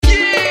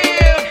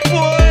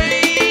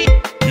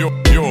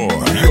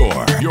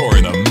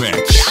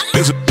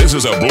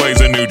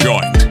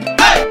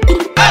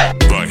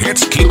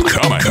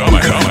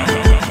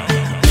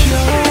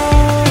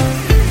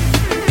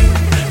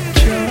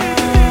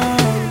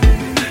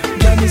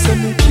say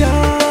me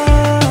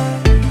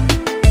can't.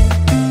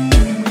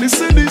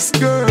 Listen this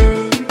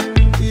girl,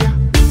 yeah.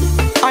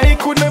 I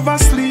could never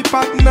sleep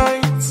at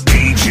night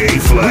DJ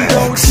Flex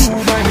without you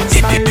by my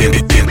side.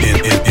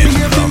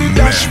 Baby, me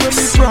dash when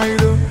me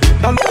pride.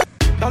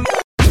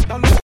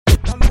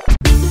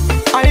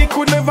 I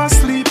could never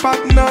sleep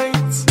at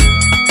night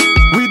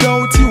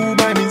without you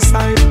by my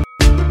side.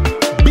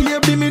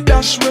 Baby, me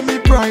dash when me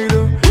pride.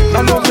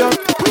 I love you.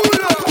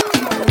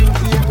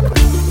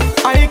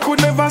 I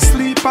could never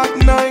sleep at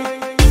night.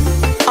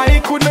 I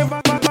could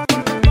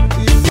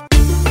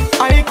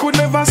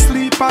never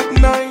sleep at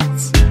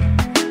night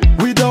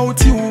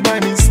without you by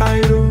my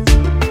side.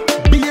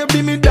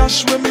 Baby, me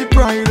dash when me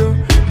pride.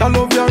 I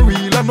love you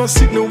real, I no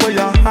sit no where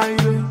you hide.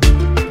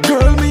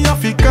 Girl, me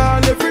have to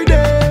call every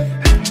day.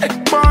 Check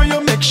for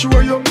you, make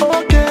sure you're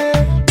okay.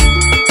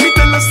 Me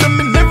tell us that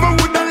me never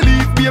woulda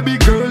leave, baby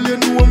girl, you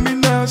know me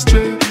not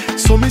stray.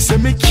 So me say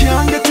me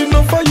can't get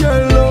enough of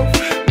your love.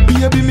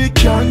 Baby, me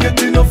can't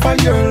get enough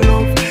of your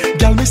love.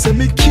 Girl, me say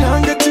me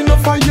can't get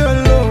enough of your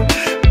love.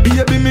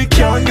 Baby, me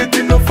can't get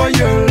enough of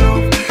your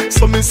love.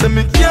 So me say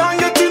me can't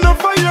get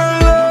enough of your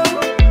love.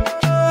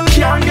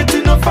 Can't get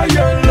enough of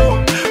your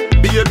love.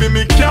 Baby,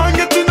 me can't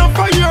get enough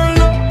of your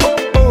love. Oh,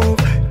 oh,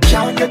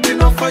 can't get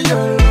enough of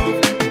your love.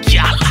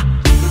 Yalla.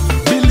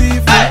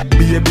 Believe me,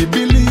 baby,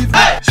 believe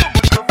me.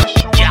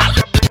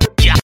 Yalla.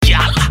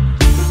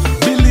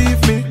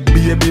 Believe me,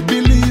 baby,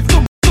 believe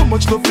me. So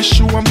much love for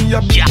sure me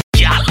a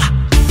Yalla.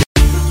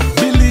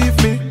 believe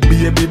me,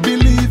 baby,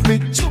 believe me.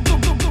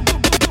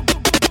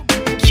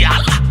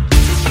 Yalla.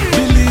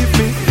 Believe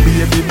me,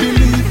 baby,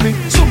 believe me.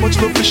 So much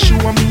love for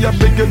sure me a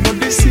beg you not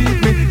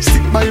deceive me.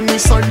 Stick by my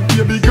side,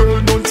 baby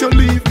girl, don't you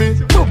leave me.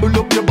 Bubble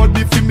up your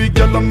body for me,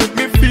 girl, and make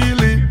me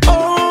feel it.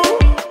 Oh,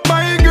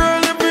 my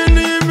girl, if you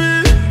need me,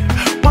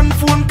 one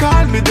phone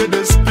call me, dead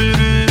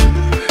spirit.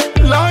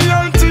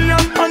 Loyalty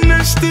and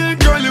honesty,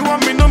 girl, you are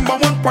my number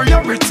one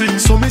priority.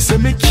 So me say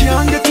me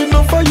can't get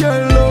enough of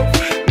your love.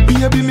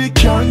 Baby, me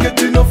can't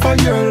get enough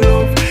of your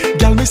love.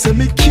 Girl, me say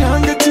me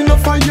can't get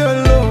enough of your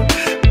love.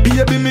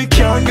 Baby, me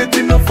can't get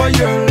enough of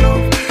your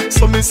love.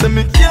 So me say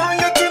me can't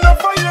get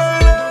enough of your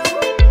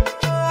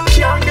love.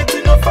 Can't get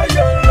enough of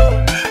your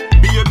love.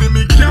 Baby,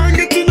 me can't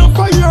get enough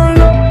of your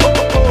love. Oh,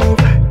 oh,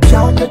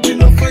 can't get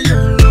enough of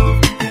your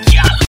love.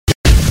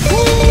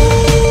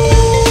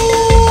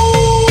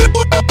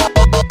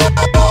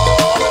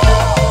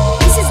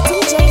 This is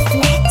DJ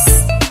Flex,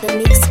 the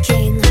Mix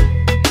King.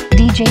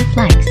 DJ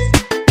Flex.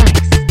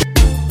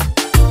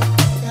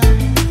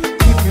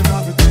 Give me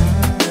another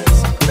chance,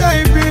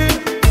 baby.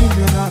 Give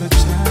me another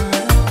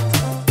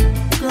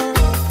chance, girl.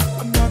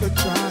 Another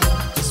try,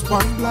 just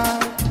one blind.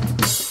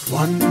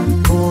 One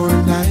more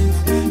night,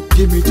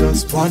 give me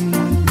just one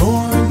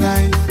more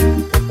night,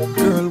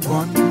 girl.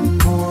 One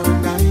more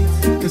night,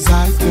 'cause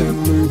I can't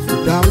live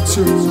without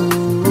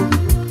you.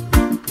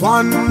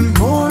 One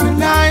more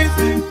night,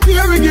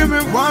 baby, give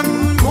me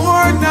one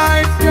more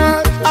night,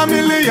 girl. A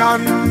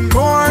million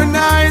more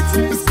nights,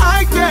 'cause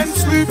I can't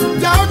sleep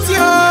without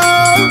you.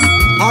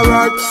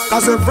 Alright,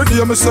 cause every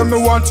day me say me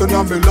want you in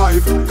my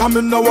life. Come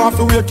in now off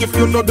to wake if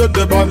you know the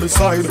day by my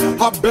side.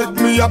 I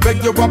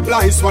beg you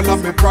apply, swallow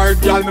me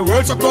pride. Girl, me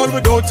world so cold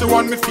without you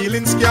and me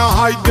feelings can't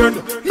hide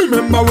then.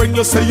 Remember when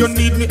you say you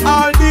need me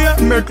all day.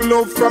 Make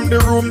love from the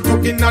room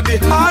to inna the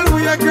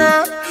hallway,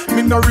 girl.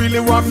 Me no really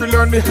want to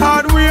learn the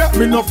hard way.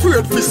 Me no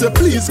afraid to say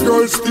please,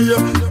 girl, stay.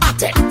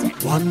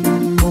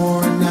 One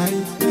more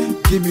night,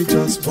 give me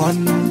just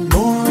one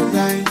more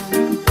night,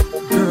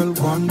 girl.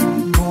 One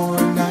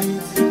more night,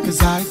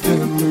 'cause I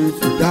can't live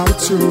without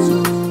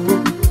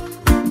you.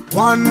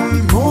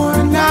 One more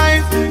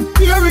night,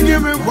 baby,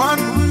 give me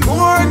one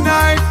more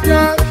night,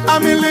 girl. A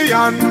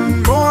million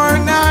more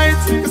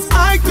nights, 'cause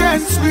I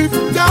can't sleep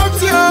without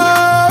you.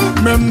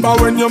 Remember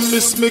when you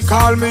miss me,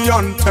 call me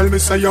and tell me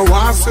say you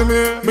want see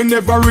me. Me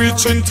never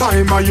reach in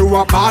time and you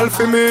a call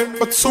for me.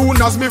 But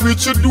soon as me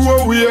reach your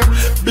doorway,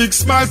 big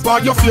smile by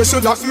your face, you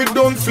lock me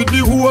down for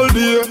the whole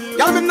day.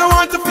 Girl, me no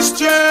want you to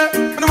stray,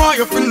 me no want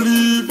you to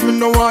leave, me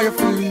no want you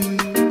to leave.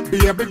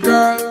 Baby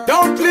girl,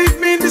 don't leave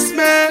me in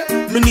dismay.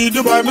 Me need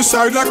you by my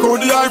side like how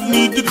the hive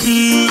need the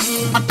bees.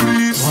 At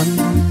least one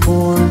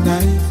more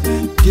night,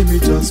 give me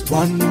just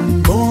one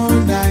more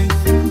night,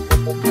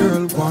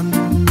 girl. One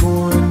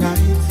more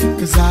night,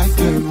 'cause I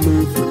can't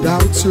live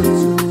without you.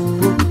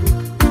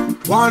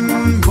 One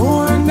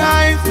more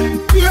night,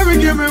 baby,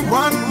 give me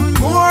one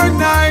more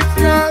night,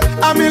 girl.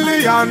 A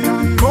million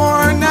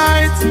more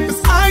nights,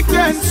 'cause I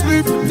can't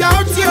sleep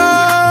without you.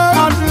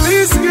 At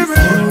least give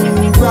me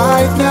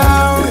right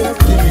now.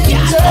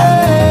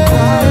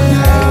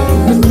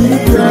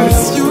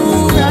 Girls, you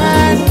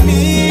and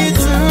me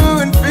to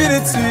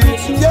infinity.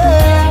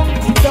 Yeah,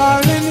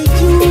 darling,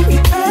 you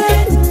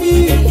and me,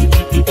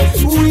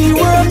 we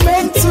were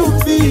meant to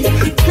be.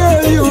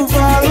 Girl, you've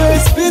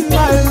always been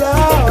my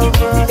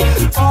lover,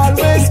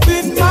 always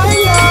been my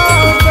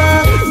lover.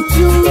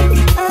 You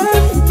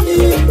and me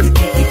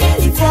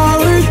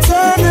for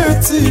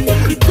eternity.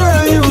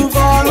 Girl, you've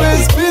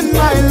always been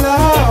my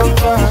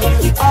lover,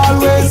 always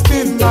always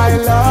been my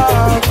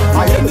love.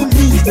 My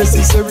enemies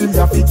necessary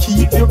have to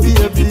keep you,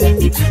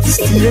 baby.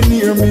 Stay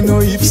near me, no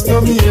ifs,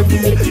 no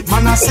maybe.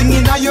 Man, I sing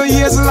in your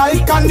ears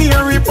like a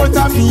canary, but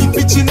I me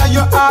pitching in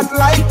your heart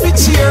like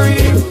cherry.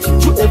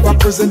 You ever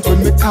present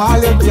when me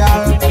call you,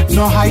 girl?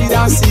 No hide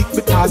and seek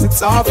because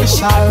it's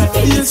official.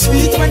 Feel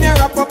sweet when you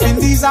wrap up in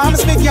these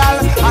arms, me girl,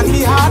 and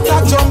me heart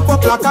a jump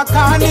up like a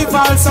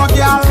carnival. So,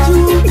 girl,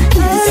 you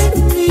and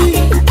me,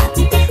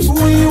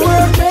 we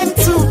were meant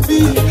to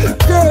be.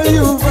 Girl,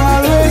 you've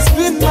always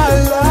been my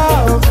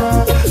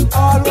lover,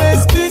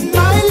 always been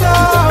my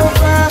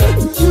lover.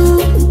 You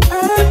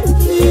and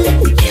me,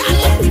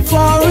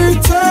 for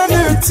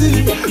eternity.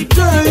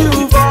 Girl,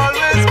 you've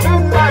always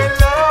been my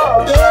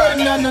love.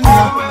 Hey, na na na,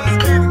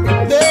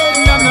 hey,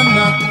 na na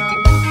na.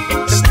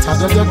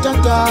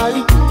 Sta-da-da-da-da,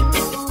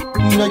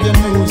 reggae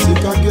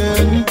music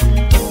again.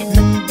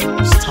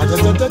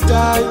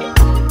 Sta-da-da-da-da,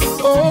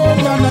 oh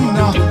na na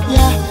na,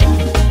 yeah.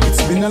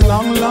 It's been a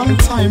long, long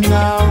time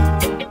now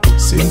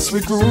since we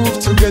groove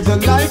together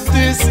like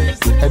this.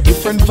 A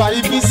different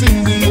vibe is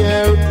in the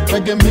air.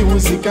 Reggae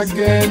music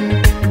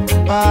again.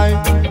 Aye.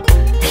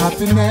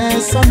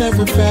 Happiness on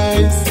every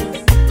face,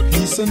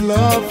 peace and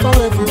love for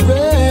every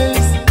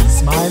race.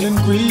 Smile and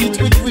greet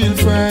with real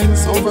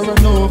friends over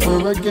and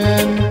over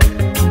again.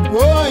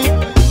 Boy,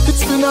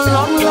 it's been a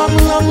long, long,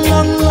 long,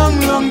 long, long,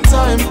 long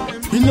time.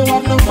 We don't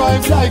have no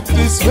vibe like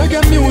this.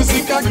 Reggae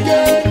music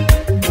again.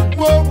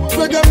 Whoa,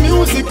 reggae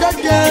music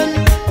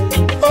again.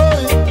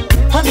 Oh,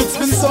 and it's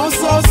been so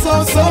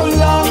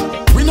long.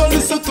 We don't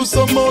listen to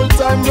some old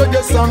time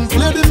reggae song.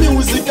 Play the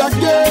music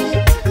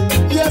again.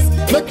 Yes,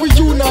 make we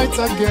unite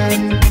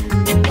again.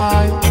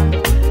 I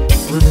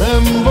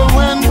remember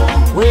when,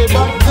 way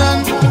back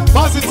then,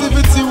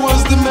 positivity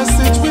was the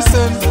message we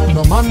sent.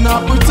 No man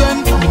not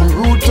pretend, from the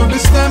root to the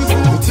stem.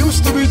 It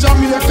used to be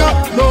Jamaica,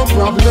 no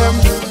problem.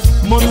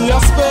 Money I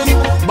spend,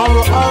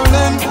 borrow or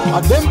lend,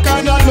 and them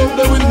kind of love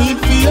that we need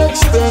to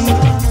extend.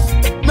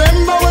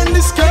 Remember when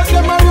the skirt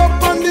them are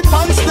up on the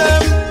pants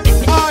them?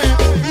 Aye,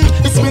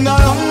 it's been a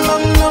long,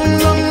 long, long,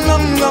 long,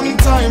 long, long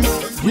time.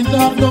 We don't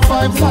have no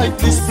vibe like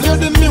this. Play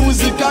the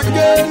music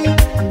again.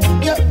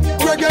 Yeah,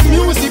 reggae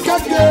music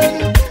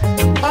again.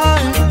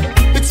 Aye,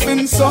 it's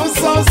been so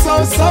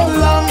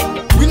long.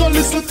 We don't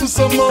listen to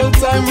some old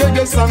time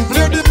reggae song.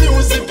 Play the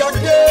music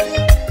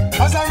again.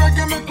 As a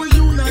reggae make we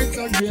unite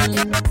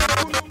again.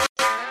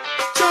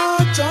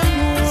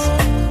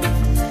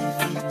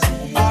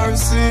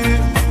 RC,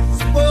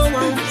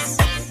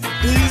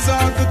 these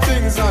are the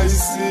things I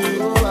see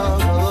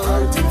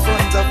right in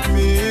front of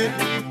me.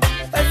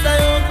 As I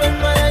open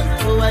my eyes,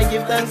 oh, I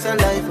give thanks to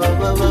life, oh,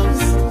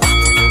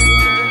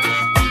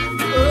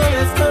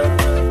 let's go.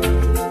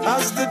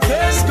 As the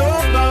days go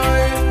by,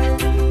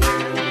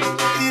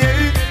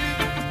 yeah,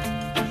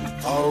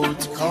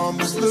 out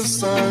comes the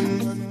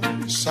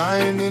sun,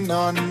 shining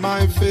on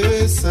my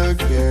face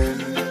again.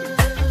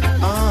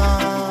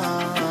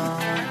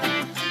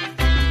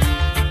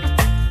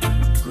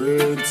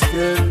 Grades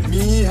get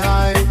me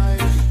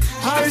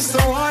high so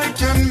I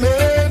can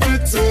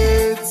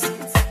meditate.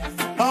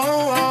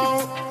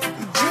 Oh,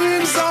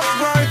 dreams of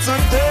brighter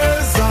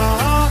days.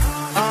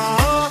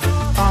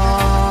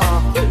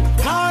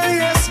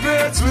 Highest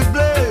grades we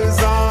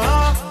blaze.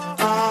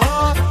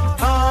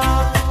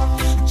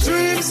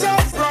 Dreams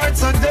of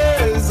brighter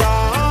days.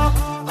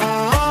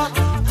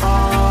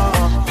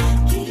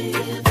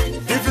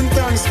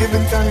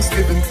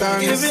 Giving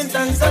thanks. Giving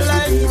thanks a life.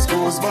 As the days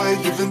goes by,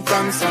 giving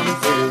thanks and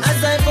praise.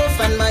 As I puff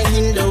on my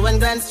window and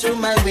glance through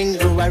my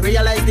window, I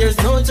realize there's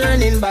no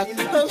turning back.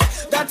 Oh,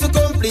 got to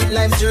complete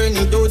life's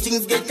journey, though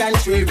things get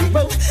contrary.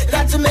 Oh,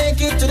 got to make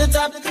it to the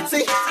top.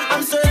 See,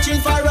 I'm searching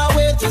for a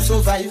way to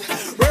survive.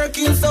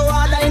 Working so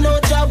hard, I know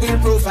job will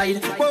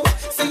provide. Oh,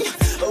 see,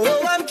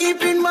 oh, I'm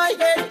keeping my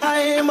head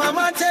high.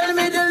 Mama tell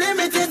me the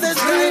limit is the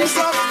sky. Dreams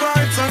of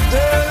brighter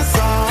days.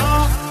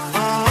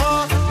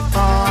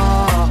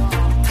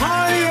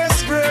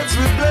 Highest grades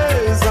we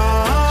blaze.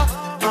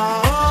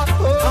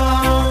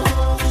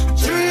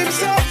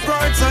 Dreams of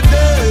brighter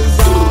days.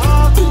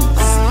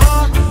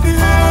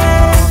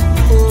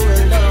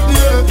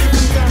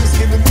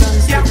 Giving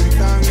thanks. Yeah.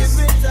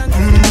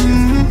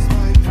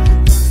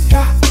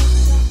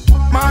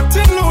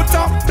 Martin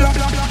Luther.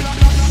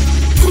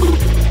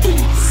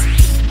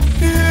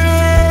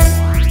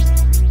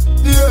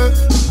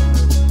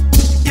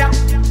 Yeah.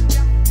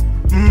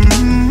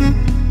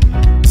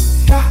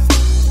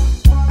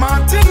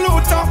 Martin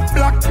Luther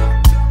Black.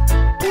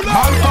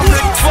 Malcolm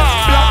X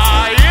Black.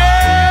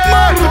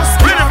 Marcus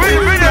Garvey.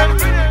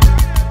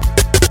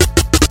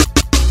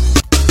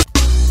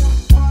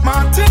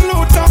 Martin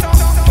Luther.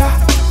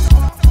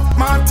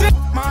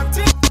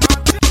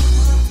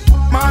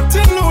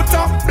 Martin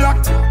Luther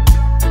Black.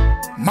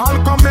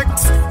 Malcolm X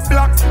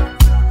Black.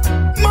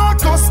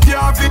 Marcus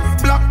Garvey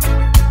Black.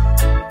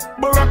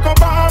 Barack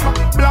Obama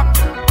Black.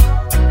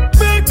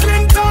 Bill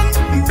Clinton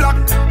Black.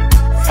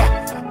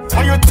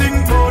 How you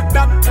think about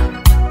that?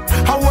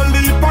 How a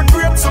leap and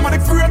great, some of the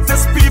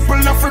greatest people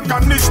in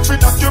African history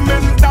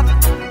document that.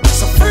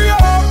 So free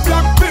all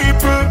black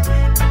people,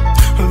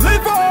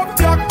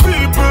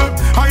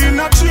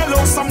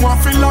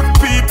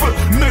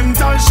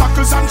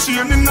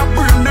 chain in a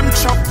brain, them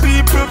chop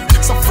people.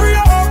 So free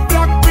up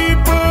black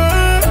people.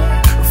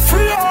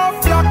 Free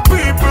up black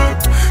people.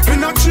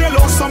 In a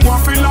jailhouse,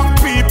 someone feel like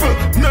people.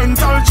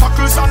 Mental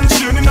shackles and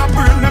chain in a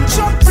brain, them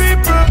chop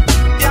people.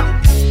 Yeah,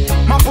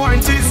 my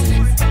point is,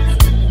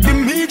 the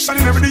meek shall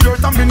never the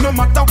earth and be no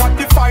matter what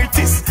the fight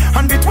is.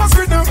 And it was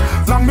written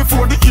long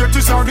before the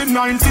 80s or the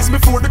 90s,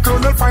 before the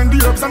colonel find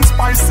the herbs and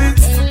spices.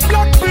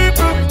 Black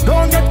people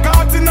don't get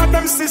caught in a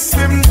them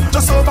system.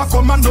 Just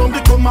overcome and don't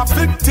become a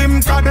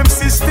victim. Cause them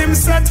system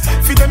set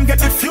for them get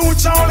the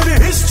future, all the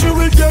history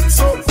will get.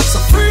 So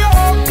free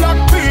up black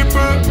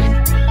people.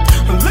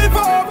 Live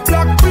up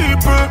black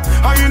people.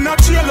 I in a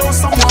jailhouse,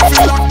 someone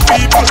feel like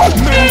people.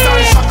 Mental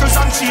shackles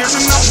and chains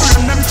in a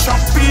brain, them chop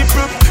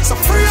people. So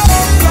free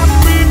up black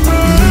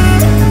people.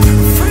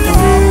 Free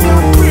up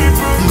black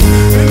people.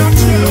 In a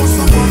jailhouse,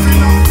 someone feel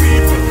like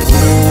people.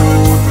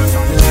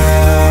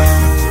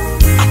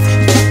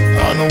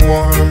 On a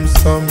warm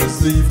summer's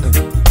evening,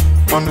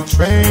 on the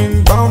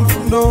train bound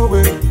from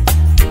nowhere,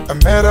 I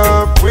met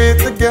up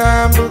with a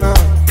gambler.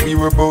 We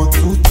were both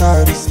too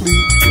tired to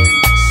sleep,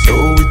 so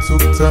we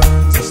took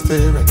turns of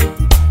staring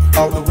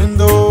out the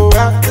window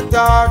at the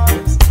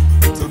darkness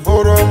till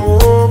boredom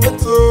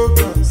overtook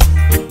us,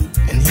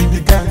 and he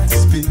began to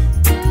speak.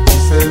 He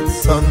said,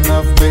 son,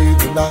 I've made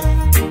a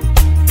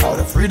life out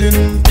of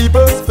reading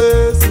people's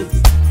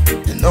faces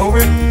and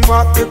knowing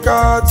what the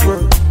cards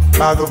were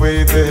by the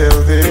way they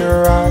held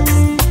their eyes.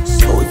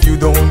 So if you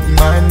don't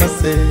mind my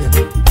saying,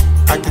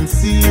 I can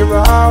see your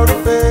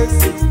outer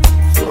faces.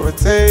 For a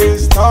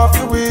taste of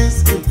the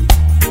whiskey,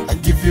 I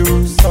give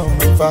you some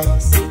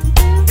advice.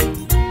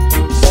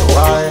 So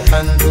I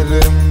handed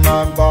him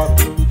my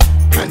bottle,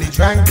 and he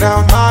drank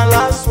down my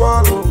last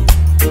swallow.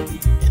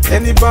 And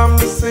then he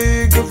bummed a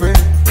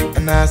cigarette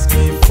and asked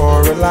me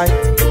for a light.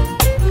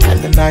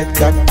 And the night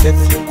got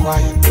deathly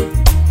quiet,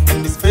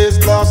 and his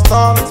face lost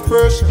all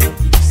expression.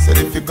 He said,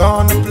 if you're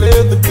gonna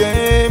play the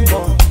game,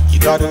 boy, you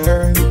gotta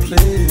learn to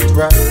play it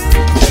right.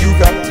 You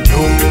got to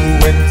know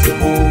when to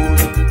hold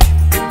it,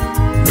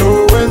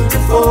 know when to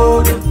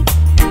fold it,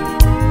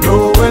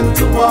 know when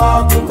to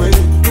walk away,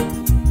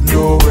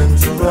 know when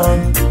to run.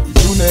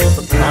 You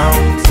never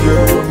count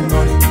your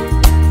money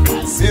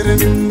while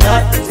sitting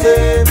at the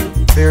table.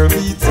 There'll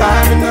be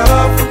time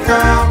enough for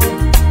counting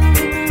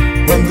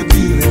when the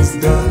deal is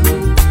done.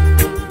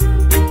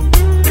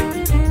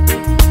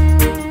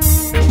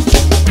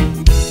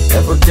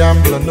 Every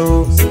gambler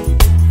knows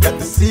that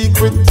the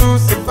secret to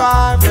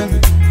surviving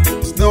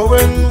is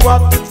knowing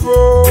what to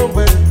throw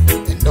away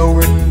and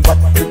knowing what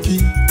to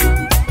keep.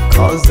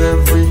 Cause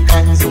every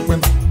hand's a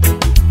winner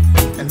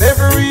and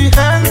every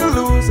hand's a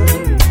loser,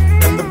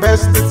 and the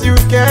best that you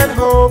can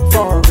hope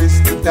for is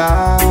to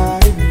die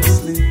in your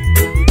sleep.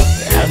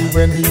 And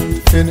when he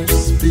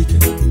finished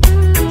speaking,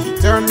 he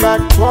turned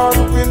back toward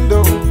the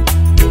window,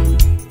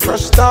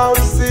 crushed out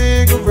a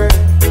cigarette,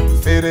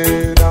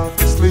 faded off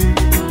to sleep.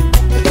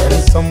 And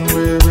then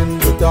somewhere in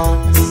the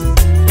darkness,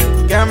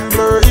 the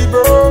gambler he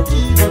broke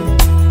even,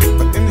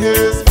 but in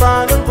his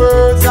final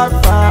words I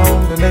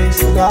found an ace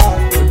that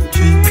I could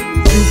keep.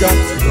 You got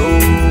to know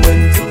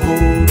when to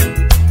hold it,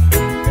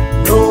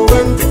 know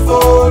when to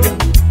fold it,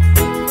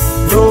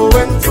 know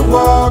when to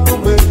walk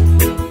away,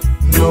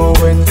 know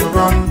when to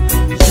run.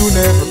 You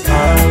never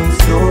count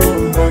your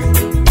money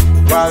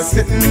while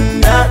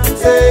sitting at the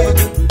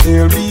table.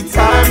 There'll be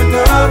time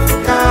enough for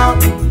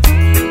counting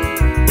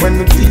when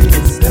the deal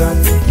is done.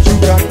 You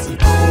got to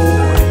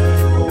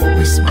know.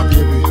 Miss my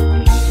baby,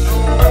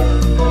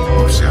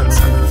 Ocean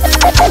Sun.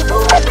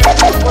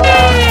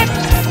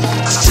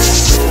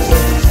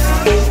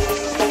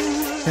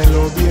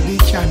 Hello baby,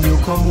 can you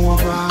come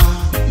over?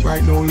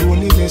 Right now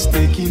loneliness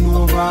taking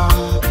over.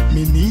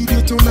 Me need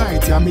you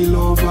tonight, yeah me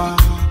lover.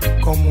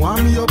 Come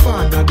warm me up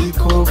under the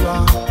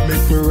cover.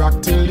 Make me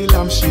rock till the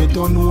lampshade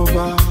turn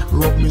over.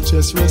 Rub me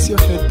chest, rest your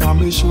head on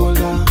my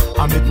shoulder.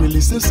 And make me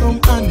listen some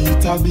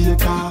Anita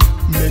Baker.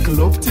 Make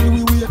love till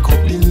we wake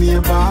up the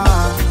neighbor.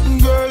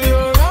 Girl,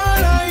 you're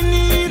all I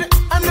need,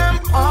 and I'm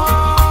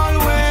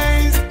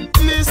always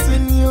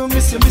missing you.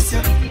 Miss you, miss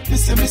you,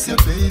 miss you, miss you,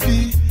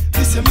 baby.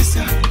 Miss you, miss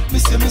you,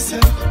 miss you, miss you.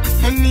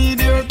 I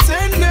need your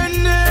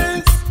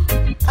tenderness.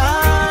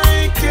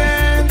 I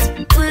can't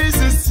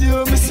resist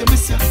you. Miss you,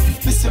 miss you,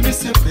 miss you,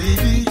 miss you,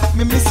 baby.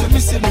 Me miss you,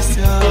 miss you, miss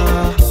you.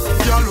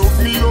 Girl, look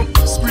me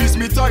up, squeeze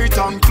me tight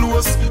and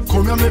close.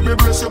 Come here, make me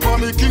brace you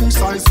on me king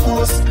size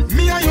post.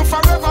 Me and you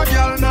forever,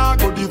 girl. Now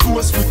go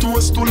divorce. We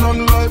toast to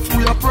long life.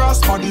 We are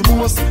prosper the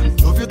most.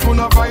 Love it on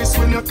a voice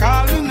when you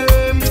call me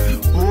name.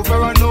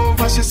 Over and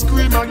over, she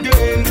scream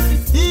again.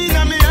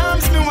 In my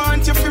arms, me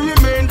want you to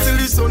remain till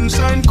the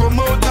sunshine come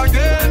out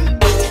again.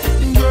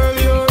 Girl,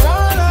 you're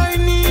all I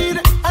need,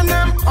 and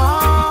I'm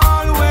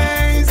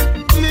always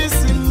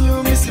missing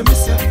you. Miss you,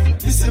 miss you,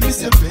 miss you,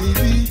 miss you,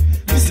 baby.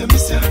 Miss you,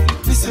 miss you,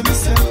 miss you,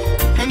 miss you.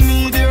 I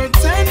need your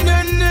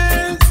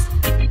tenderness.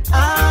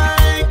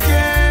 I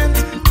can't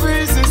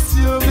resist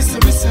you. Miss you,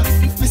 miss you,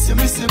 miss you,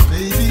 miss you,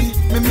 baby.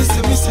 Me miss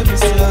you, miss you,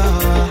 miss you.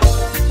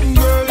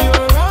 Girl,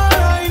 you're all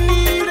I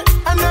need,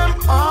 and I'm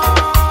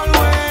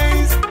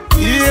always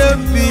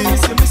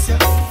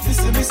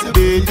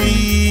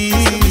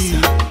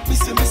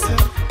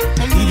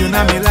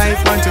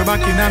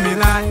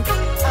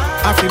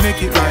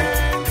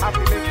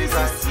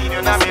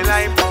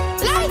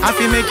I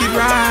feel make it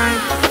right.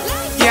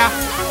 Yeah.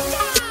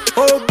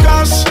 Oh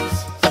gosh,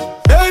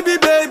 baby,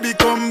 baby,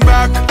 come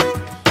back.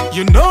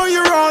 You know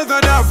you're all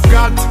that I've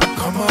got.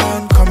 Come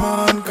on,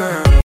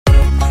 girl.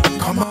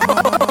 Come on.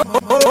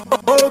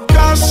 Oh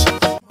gosh,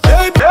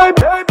 baby,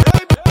 baby,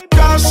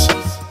 gosh,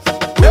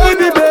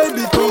 baby,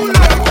 baby, come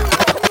back.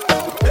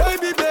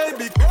 Baby,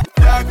 baby, come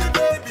back.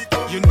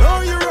 You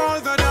know you're all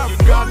that I've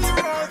got.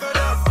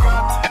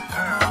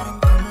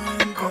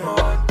 Come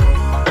on.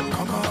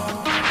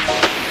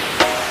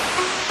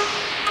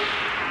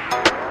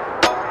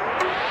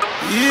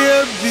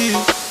 Yeah,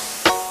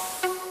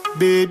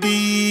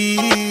 baby.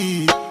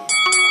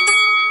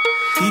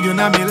 Feed you in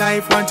my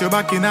life, want you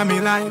back in my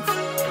life.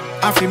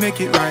 I feel make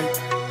it right.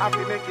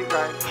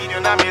 Feed you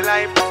in my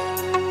life.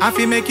 I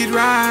feel make it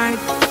right.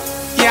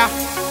 Yeah.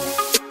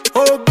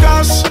 Oh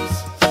gosh,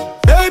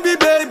 baby,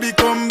 baby,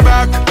 come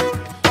back.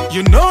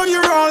 You know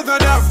you're all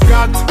that I've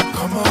got.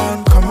 Come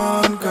on,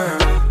 girl.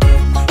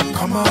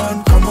 Come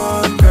on,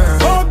 girl.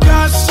 Oh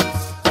gosh,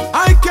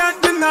 I can't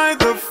deny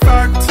the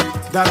fact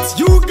that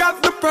you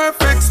got the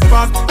perfect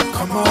spot.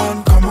 Come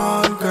on,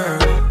 girl.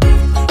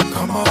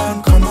 Come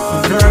on, girl,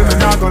 I'm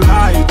not gonna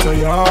lie to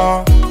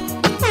ya.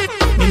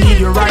 Me need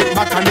you right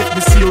back and let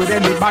me see what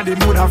anybody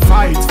would have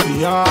fight for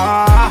ya.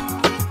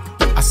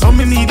 I saw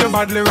me need you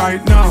badly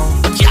right now.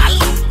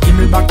 Give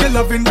me back your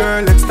loving,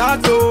 girl, let's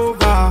start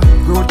over.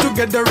 Grow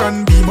together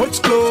and be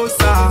much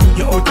closer.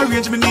 You're out of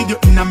range, me need you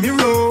in a mirror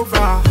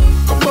rover.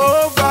 Come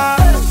over.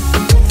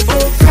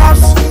 Oh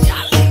gosh,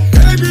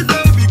 baby,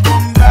 baby,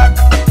 come back.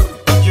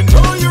 You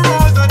know you're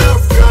all that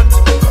I've got.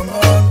 Come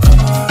on,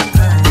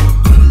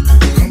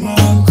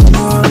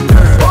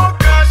 girl. Oh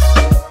gosh,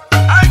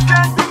 I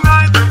can't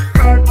deny the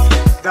fact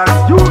that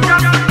you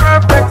got the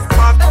perfect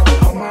spot.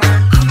 Come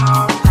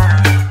on.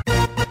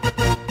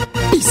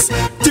 Peace.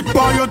 Tip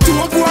on your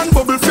toe, go and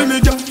bubble for me,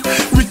 girl.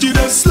 Wicked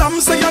as slam,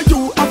 say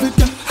you have it,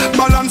 girl.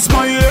 Balance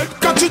my head,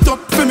 catch it up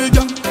for me,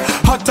 girl.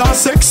 Hot and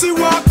sexy,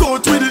 walk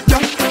out with it,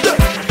 girl.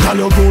 Girl,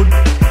 you good.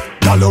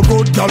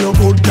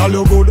 Girl,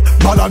 you good.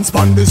 Balance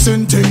pan the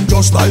same thing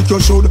just like you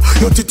should.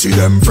 Your titty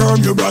them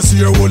firm, your brass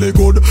here really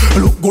good.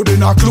 Look good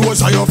in a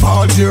clothes and your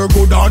falls here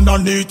good.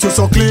 Underneath you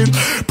so clean,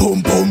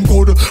 pum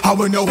good. And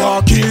when you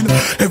walk in,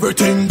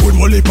 everything good.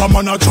 Well, if a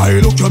man a try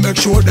look, you make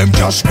sure them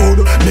cash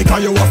good.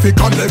 Because you have to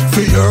connect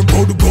for your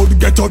good.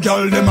 Get your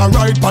girl, them a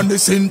right pan the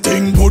same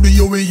thing good.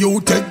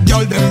 You take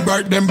girl, them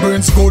bright, them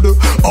brains good.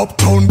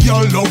 Uptown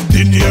girl love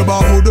the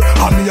neighborhood.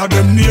 And me a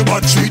them neighbor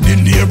treat the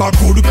neighbor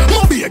good.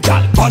 Maybe a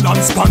girl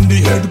balance pan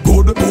the head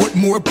good.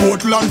 Portmore,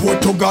 Portland,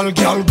 Portugal,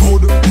 gal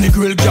good.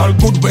 Negril, gal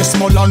good.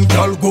 Westmoreland,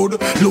 gal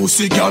good.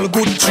 Lucy, gal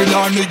good.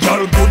 Chilani,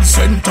 gal good.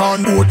 St.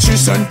 Anne, Ochi,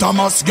 St.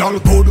 Thomas, gal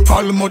good.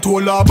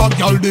 Falmouth-Olaba,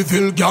 gal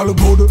Deville, gal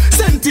good.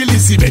 St.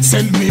 Elizabeth,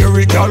 St.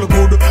 Mary, gal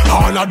good.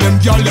 All of them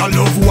gal, ya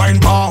love wine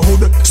bar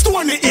hood.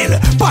 Stony Hill,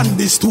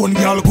 Pandy Stone,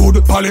 gal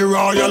good. Pally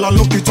Royal, and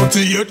Lucky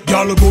 38,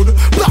 gal good.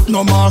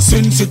 Platinum,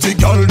 Sin City,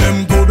 gal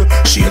them good.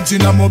 Shades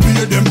in a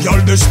mobile, them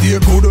gal they stay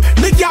good.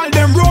 The gal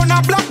them run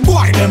a black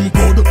boy, them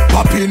good.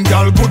 Poppin'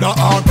 gal good, a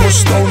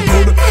Arcus town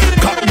good.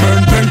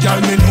 Cockburn pen gal,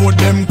 me know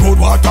them good.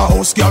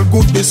 Waterhouse gal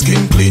good, the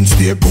skin clean,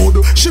 stay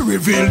good. She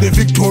reveal the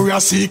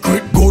Victoria's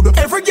Secret good.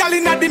 Every gal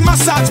in the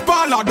massage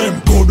parlor,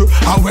 them good.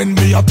 And when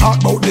me a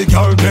talk about the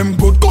gal, them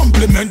good.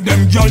 Compliment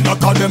them gal,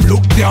 that all them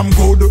look damn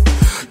good.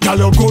 Gal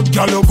you good,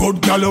 gal you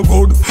good, gal you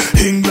good.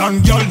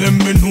 England gal, them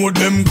me know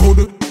them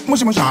good.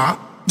 Musha.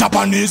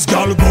 Japanese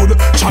gal good,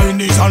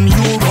 Chinese and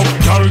Europe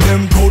gal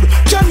them good,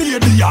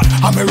 Canadian,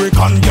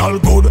 American gal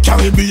good,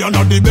 Caribbean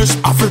are the best,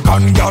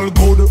 African gal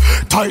good,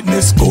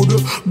 tightness good,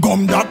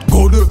 gum that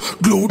good,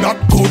 glue that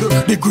good,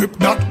 the grip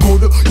that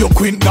good, your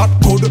quint that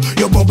good,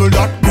 your bubble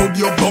that good,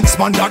 your bumps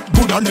man that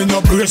good, and then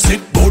your brace it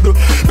good.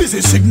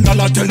 Busy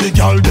signal I tell the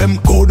gal them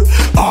good,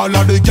 all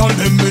of the gal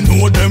them me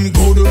know them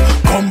good.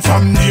 Come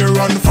from near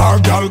and far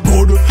gal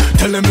good,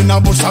 tell them in a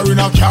bus or in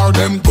a car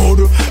them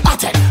good. I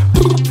tell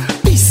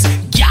peace.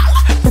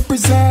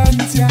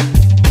 Represent, yeah.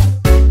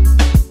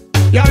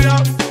 Yeah.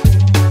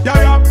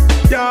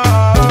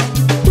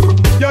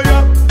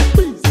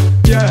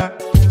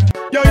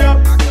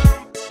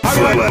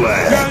 Alright,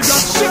 girl,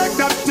 just shake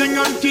that thing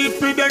and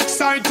keep it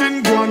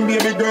exciting. Go on,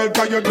 baby girl,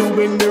 cause you're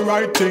doing the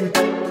right thing.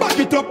 Back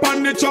it up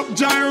on the chuck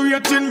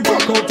gyrating.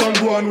 Back out and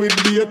go on with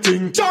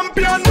dating.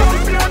 Champion.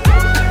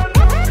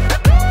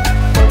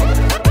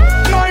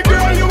 My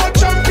girl, you a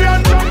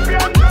champion.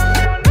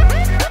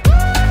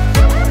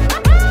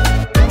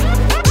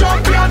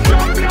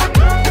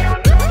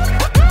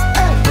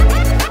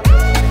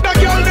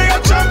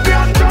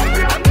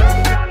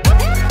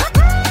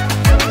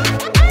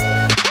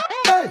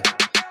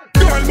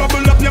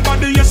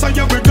 Yes, I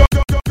we go.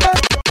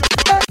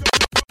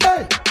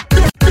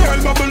 Girl,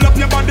 bubble up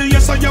your body,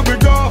 yes, I we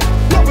go.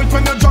 Love it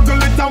when you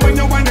juggle it and when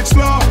you wine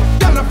explore.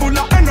 Girl, full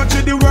of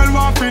energy, the world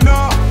want to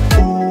know.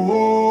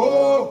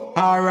 Oh,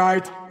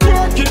 alright.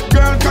 Work it,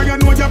 girl, cause you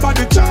know your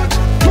body charge.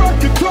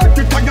 Work it,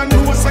 cause you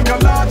know what's in your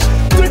large.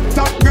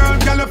 Tick-tock,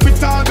 girl, you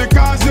fit all the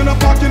cars. You know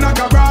park in a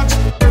garage.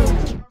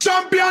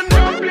 Champion.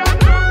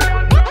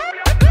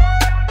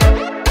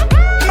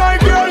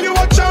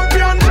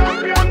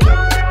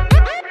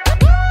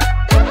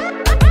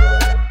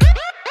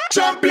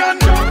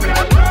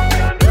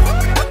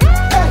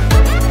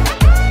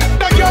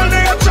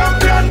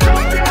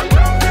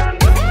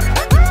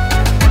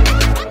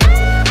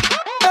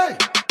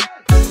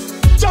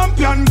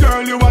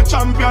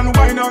 champion.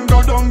 Wine and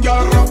go down,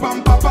 girl.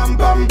 Pam pam pam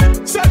pam.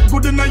 Set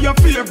good in your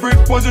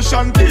favorite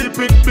position. Keep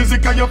it busy,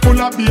 cause you're full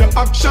of beer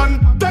action.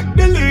 Take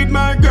the lead,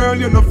 my girl,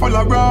 you know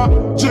follow bra.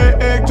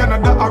 J.A.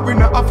 Canada,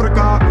 Arena,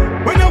 Africa.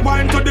 When you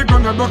wine to the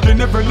ground, you're rocking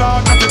every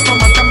lord. That is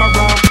from a camera.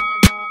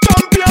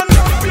 Champion,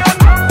 champion.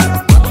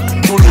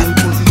 Go in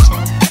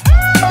position.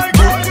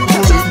 Go in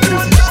position.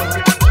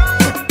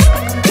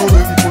 Go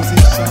in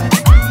position.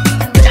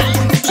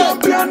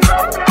 Champion.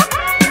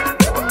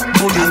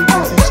 Go in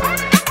position.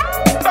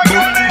 Go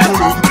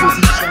in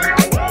position.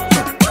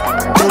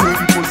 Go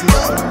in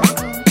position.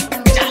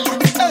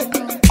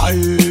 I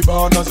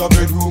born as a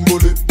bedroom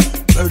bully.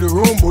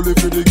 Bedroom bully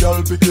for the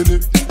girl bikini.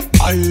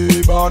 I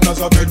born as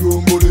a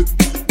bedroom bully.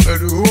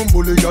 Bedroom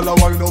bully, girl a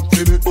wind up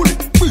to me. Bully,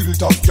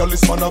 built up, girl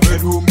is man a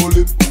bedroom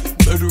bully.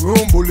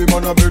 Bedroom bully,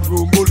 man a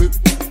bedroom bully.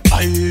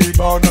 I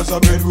born as a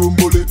bedroom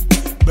bully.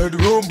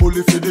 Bedroom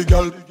bully for the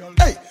girl.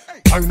 Hey,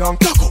 wine and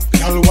cock up,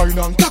 girl wine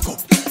and cock up.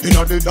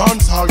 Inna the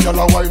dance hall, girl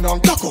a wine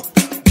and cock up.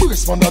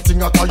 Brace man that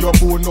thing a tie your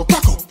bone no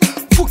crack up.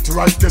 Foot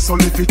right there, so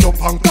lift it up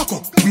and cock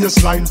up.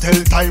 Waistline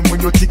tell time when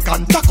you tick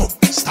and tack up.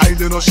 Style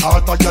in a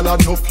short, a girl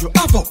enough you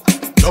have up.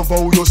 Love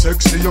how you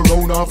sexy, you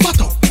round and fat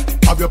up.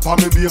 Have your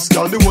palmy base,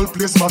 girl, the whole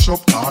place mash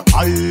up.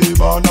 I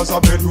born as a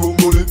bedroom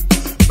bully.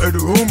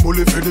 Bedroom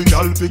bully for the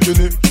girl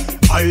bikini.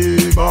 I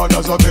born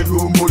as a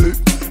bedroom bully.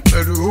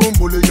 Bedroom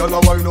bully, girl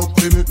a wine up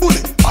to me. Bully.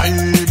 I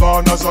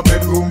born as a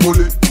bedroom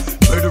bully.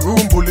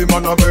 Bedroom bully,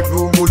 man a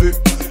bedroom bully.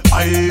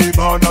 I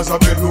born as a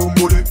bedroom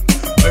bully.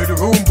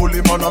 Bedroom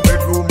bully, man a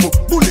bedroom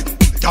bully.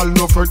 Girl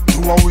no fret,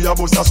 you and we a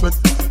bust a sweat.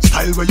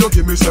 Style where you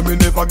give me, say me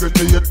never get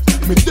it yet.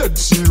 Me dead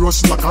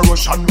serious like a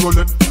Russian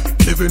roulette.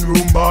 Living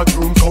room,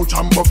 bathroom, couch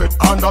and buffet.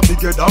 And a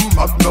bigger than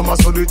Magnum,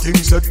 so the thing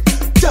set.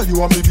 Tell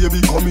you and me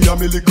baby, come here,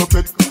 me lick up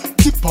it.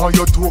 Tip on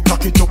your toe,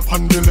 cock it up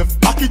on the left.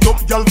 Back it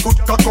up, girl, foot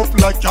cock up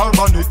like your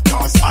bonnet.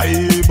 Cause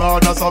I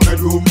born as a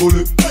bedroom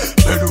bully.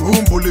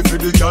 Bedroom bully for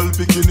the girl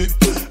bikini.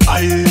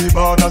 I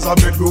born as a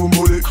bedroom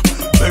bully.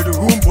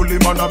 Bedroom bully,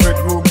 man a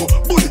bedroom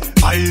bully.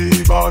 I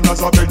born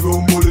as a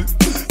bedroom bully.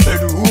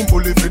 Bedroom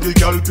bully for the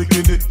girl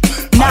bikini.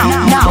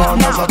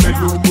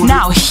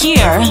 Now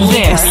hear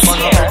this.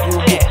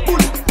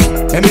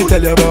 Let me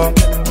tell you about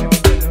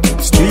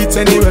streets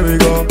anywhere we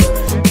go.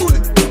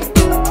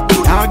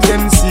 Dog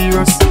them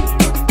serious.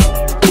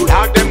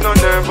 Dog them no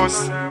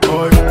nervous.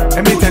 Boy,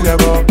 let me tell you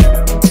about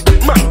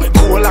man, we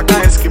cool like a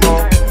Eskimo.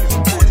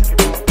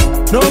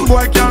 No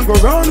boy can go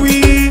round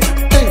we.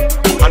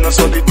 And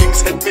also the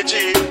things hit me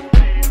G.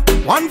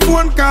 One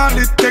phone call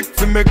it take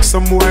to make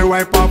some boy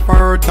wipe up her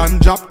hurt and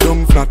drop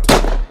down flat.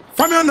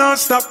 From you not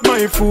stop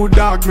my food,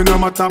 dog. Me no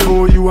matter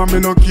about you and me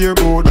no care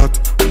about that.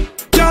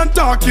 Can't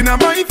talk in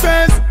my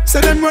face.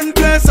 Say them run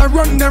place, I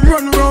run them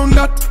run round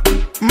that.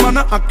 Man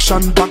a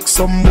action back,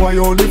 some boy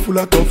only full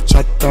of tough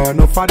chatter.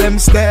 Enough of them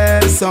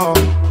stairs, so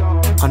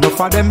enough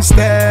of them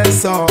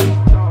stairs, so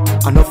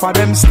enough of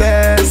them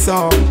stairs,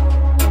 so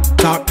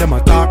talk them a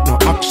talk, no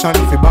action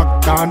fi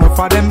back. Enough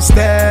of them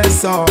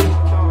stairs, so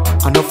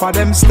enough of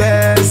them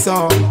stairs,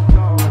 so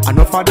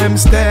enough of them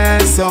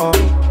stairs, so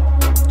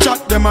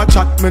chat them a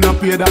chat, me no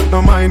pay that,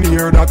 no mind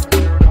hear that.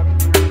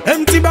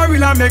 Empty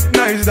barrel a make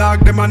nice dog,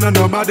 them a no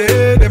nobody,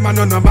 them a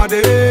no nobody.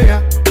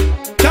 Yeah.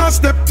 Can't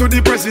step to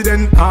the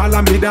president, all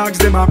of me dogs,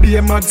 them a be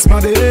a mad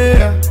smaddy.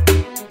 Yeah.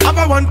 Have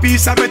a one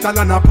piece of metal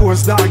and a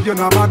post dog, you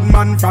no bad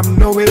man from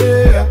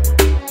nowhere.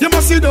 You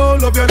must see the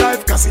whole of your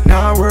life, cause it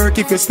not work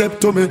if you step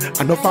to me.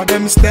 Enough of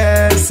them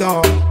stairs,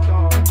 so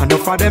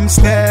enough of them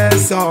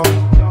stairs, so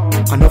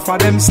enough of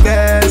them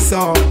stairs,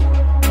 so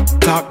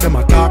talk them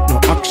a talk, no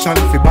action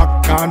fi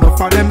back.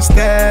 Enough of them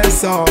stairs,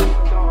 so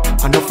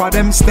enough of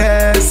them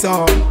stairs,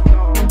 so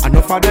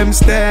enough of them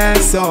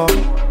stairs, so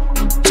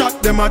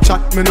chat them a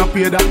chat, me no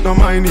pay that, no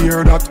mind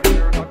hear that.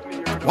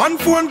 One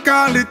phone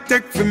call it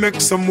take fi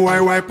make some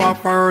boy wipe up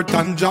her hurt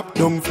and drop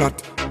down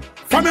flat.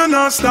 From you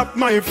not stop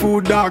my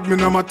food, dog. Me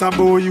no matter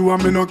about you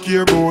and me no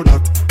care about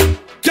that.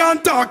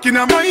 Can't talk in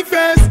my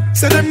face.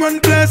 Say them run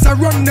place, I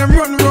run them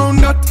run round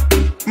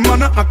that.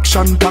 Man a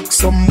action pack,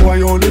 some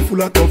boy only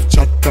full of tough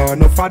chatter.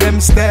 Enough of them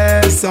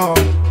stairs, so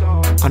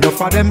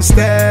enough of them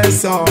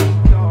stairs, so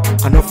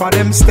enough of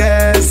them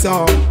stairs,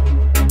 so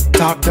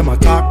talk them a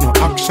talk, no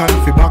action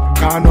fi back.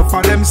 Enough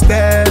of them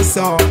stairs,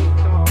 so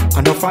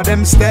enough of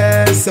them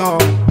stairs, so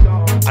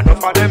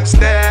enough of them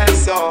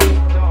stairs, so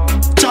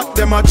chat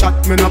them a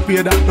chat, me no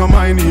pay that, no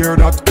mind hear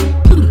that.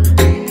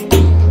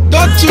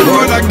 Touch your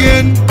road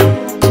again,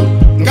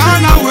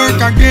 gonna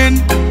work again.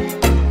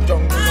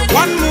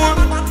 One more.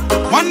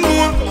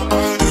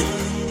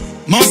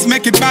 Must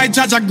make it by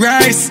Jaja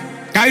Grace.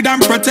 Guide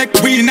and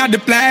protect, we in the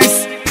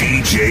place.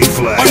 DJ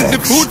Flex. On the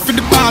food for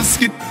the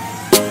basket.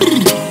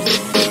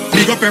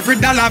 Big up every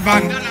dollar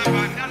van.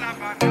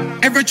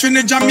 Every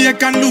Trinidad,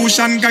 Jamaican,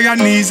 Lucian,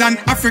 Guyanese and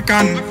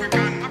African.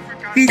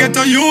 Get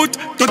a youth,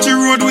 touch the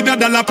road with a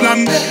dollar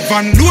plan.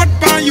 Van load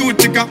pan you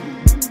ticker.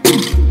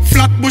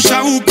 Flat bush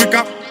a hoop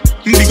picker.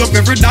 Big up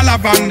every dollar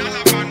van.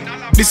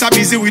 This a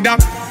busy with a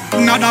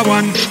another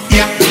one.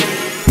 Yeah.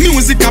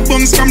 Music a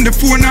bounce from the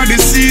phone or the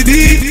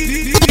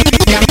CD.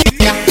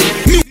 Yeah.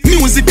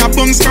 Music a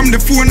bounce from the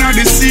phone or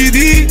the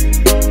CD.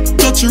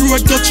 Touch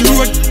road,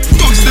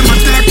 thugs them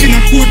attacking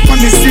a quote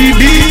on the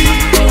CD.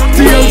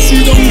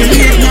 TLC down the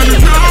road, man,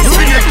 now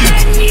sing it.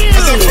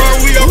 As a far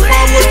we are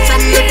forward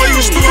from never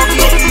used to have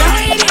nothing.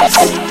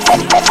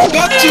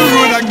 Touch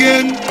road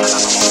again,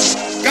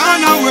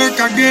 gonna work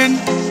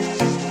again.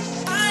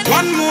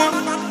 One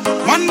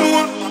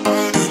more.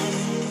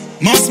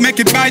 Must make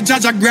it by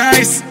Jaja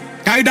Grace.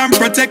 Guide and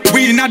protect,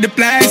 we in the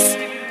place.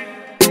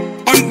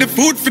 On the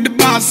food for the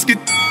basket.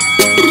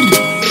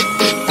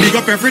 Big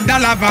up every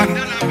dollar van.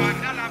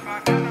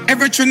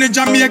 Every Trinidad,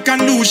 Jamaican,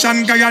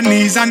 Lucian,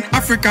 Guyanese and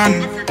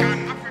African.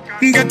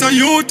 Get a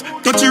youth,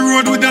 touch the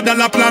road with a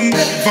dollar plan.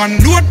 Van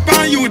load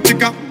pan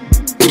Utica.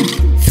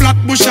 Flat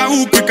bush a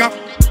hoop quicker.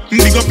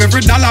 Big up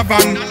every dollar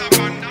van.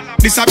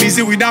 This a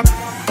busy with a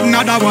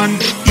another one,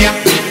 yeah.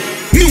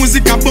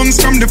 Music a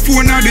bounce from the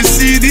phone or the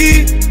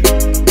CD.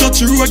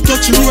 Touch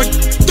road,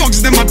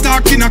 thugs them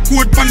attacking a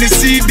quote on the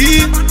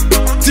CD.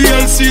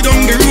 TLC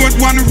down the road,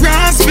 one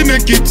ras we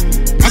make it.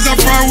 As a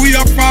far we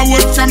are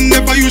forward from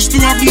never used to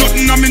have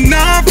nothing, I mean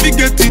now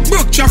forget it.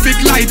 Broke traffic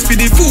light for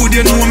the food,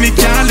 you know me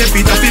can't left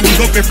it. I feel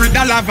big up every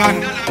dollar van.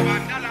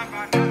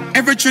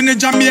 Every Trinidad,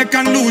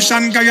 Jamaican,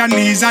 Lucian,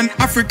 Guyanese and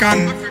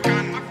African.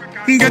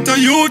 Get a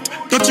youth,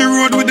 touch the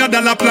road with a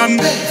dollar plan.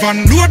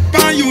 Van load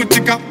pan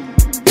Utica.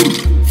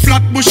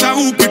 Flat bush a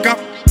hoop quicker.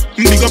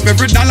 Big up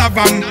every dollar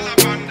van.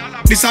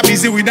 This a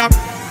busy with a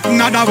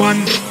another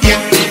one, yeah.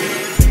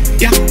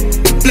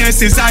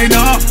 Places I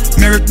know,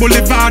 Merrick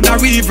Boulevard, a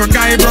River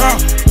Guy, bro.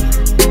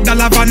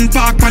 Dollar van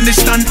park on the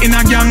stand in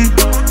a gang.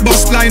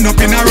 Bus line up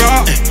in a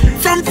row.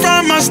 From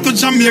farmers to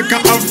Jamaica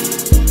out.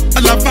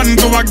 Dollar van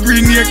go a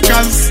Green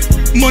Acres.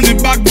 Money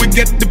bag we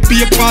get the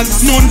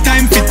papers. No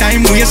time for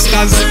time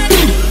wasters.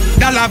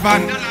 Dollar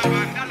van.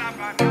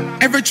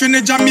 Every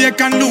Trinidad,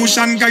 Jamaican,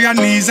 Lucian,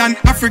 Guyanese and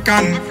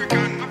African.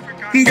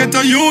 Get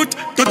a youth,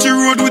 touch the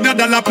road with a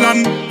dollar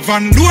plan.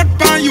 Van load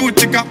pan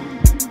Utica.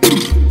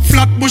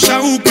 Flat bush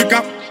a hoop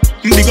quicker.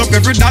 Big up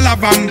every dollar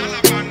van.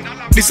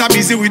 This a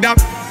busy with a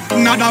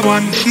another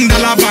one.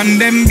 Dollar van,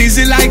 them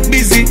busy like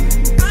busy.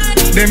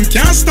 Them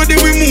can't study,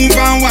 we move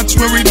and watch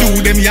where we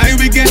do. Them yeah,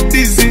 we get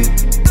dizzy.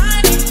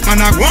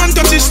 And I go on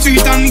touch the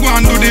street and go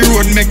on to the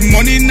road. Make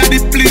money in the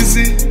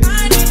pleasy.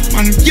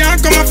 Man can't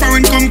come a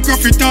foreign, come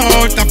cough it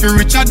out. I feel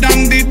richer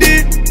than the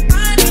day.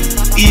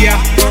 Yeah.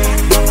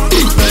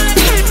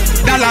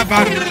 Dollar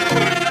van.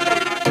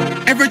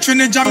 Every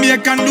Trinidad,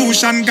 Jamaican,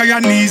 Lucian,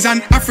 Guyanese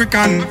and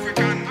African.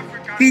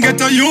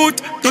 Get a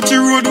youth, touch the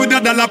road with a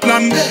dollar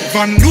plan.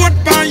 Van load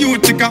pan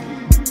Utica.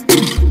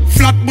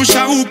 Flat bush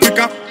a hoop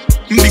quicker.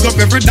 Big up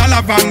every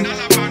dollar van.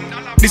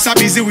 This a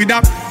busy with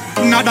a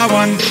another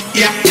one,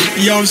 yeah.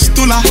 Yo,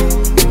 Stula.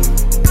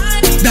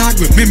 Dog,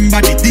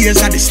 remember the days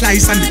of the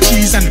slice and the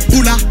cheese and the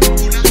pulla.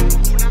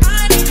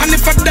 And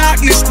if a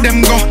darkness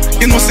them go,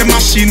 you know say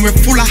machine we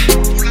fuller.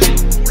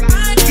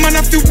 Man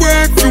have to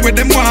work through where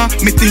them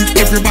want. Me think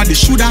everybody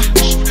shoulda.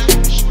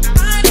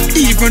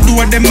 Even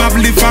though them have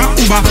live for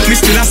Uber, me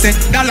still a say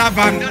dollar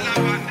van.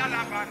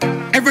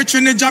 Every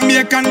Trinidad,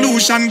 Jamaican,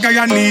 Lucian,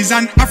 Guyanese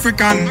and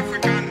African.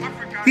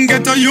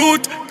 Get a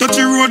youth, touch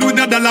the road with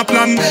a dollar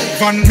plan.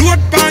 Van load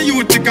pan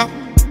Utica.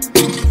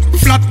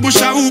 Flat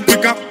bush a hoop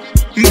quicker.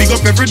 Big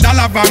up every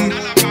dollar van.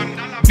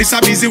 This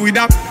a busy with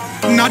a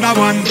another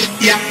one,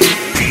 yeah.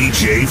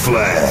 DJ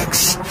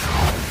Flex.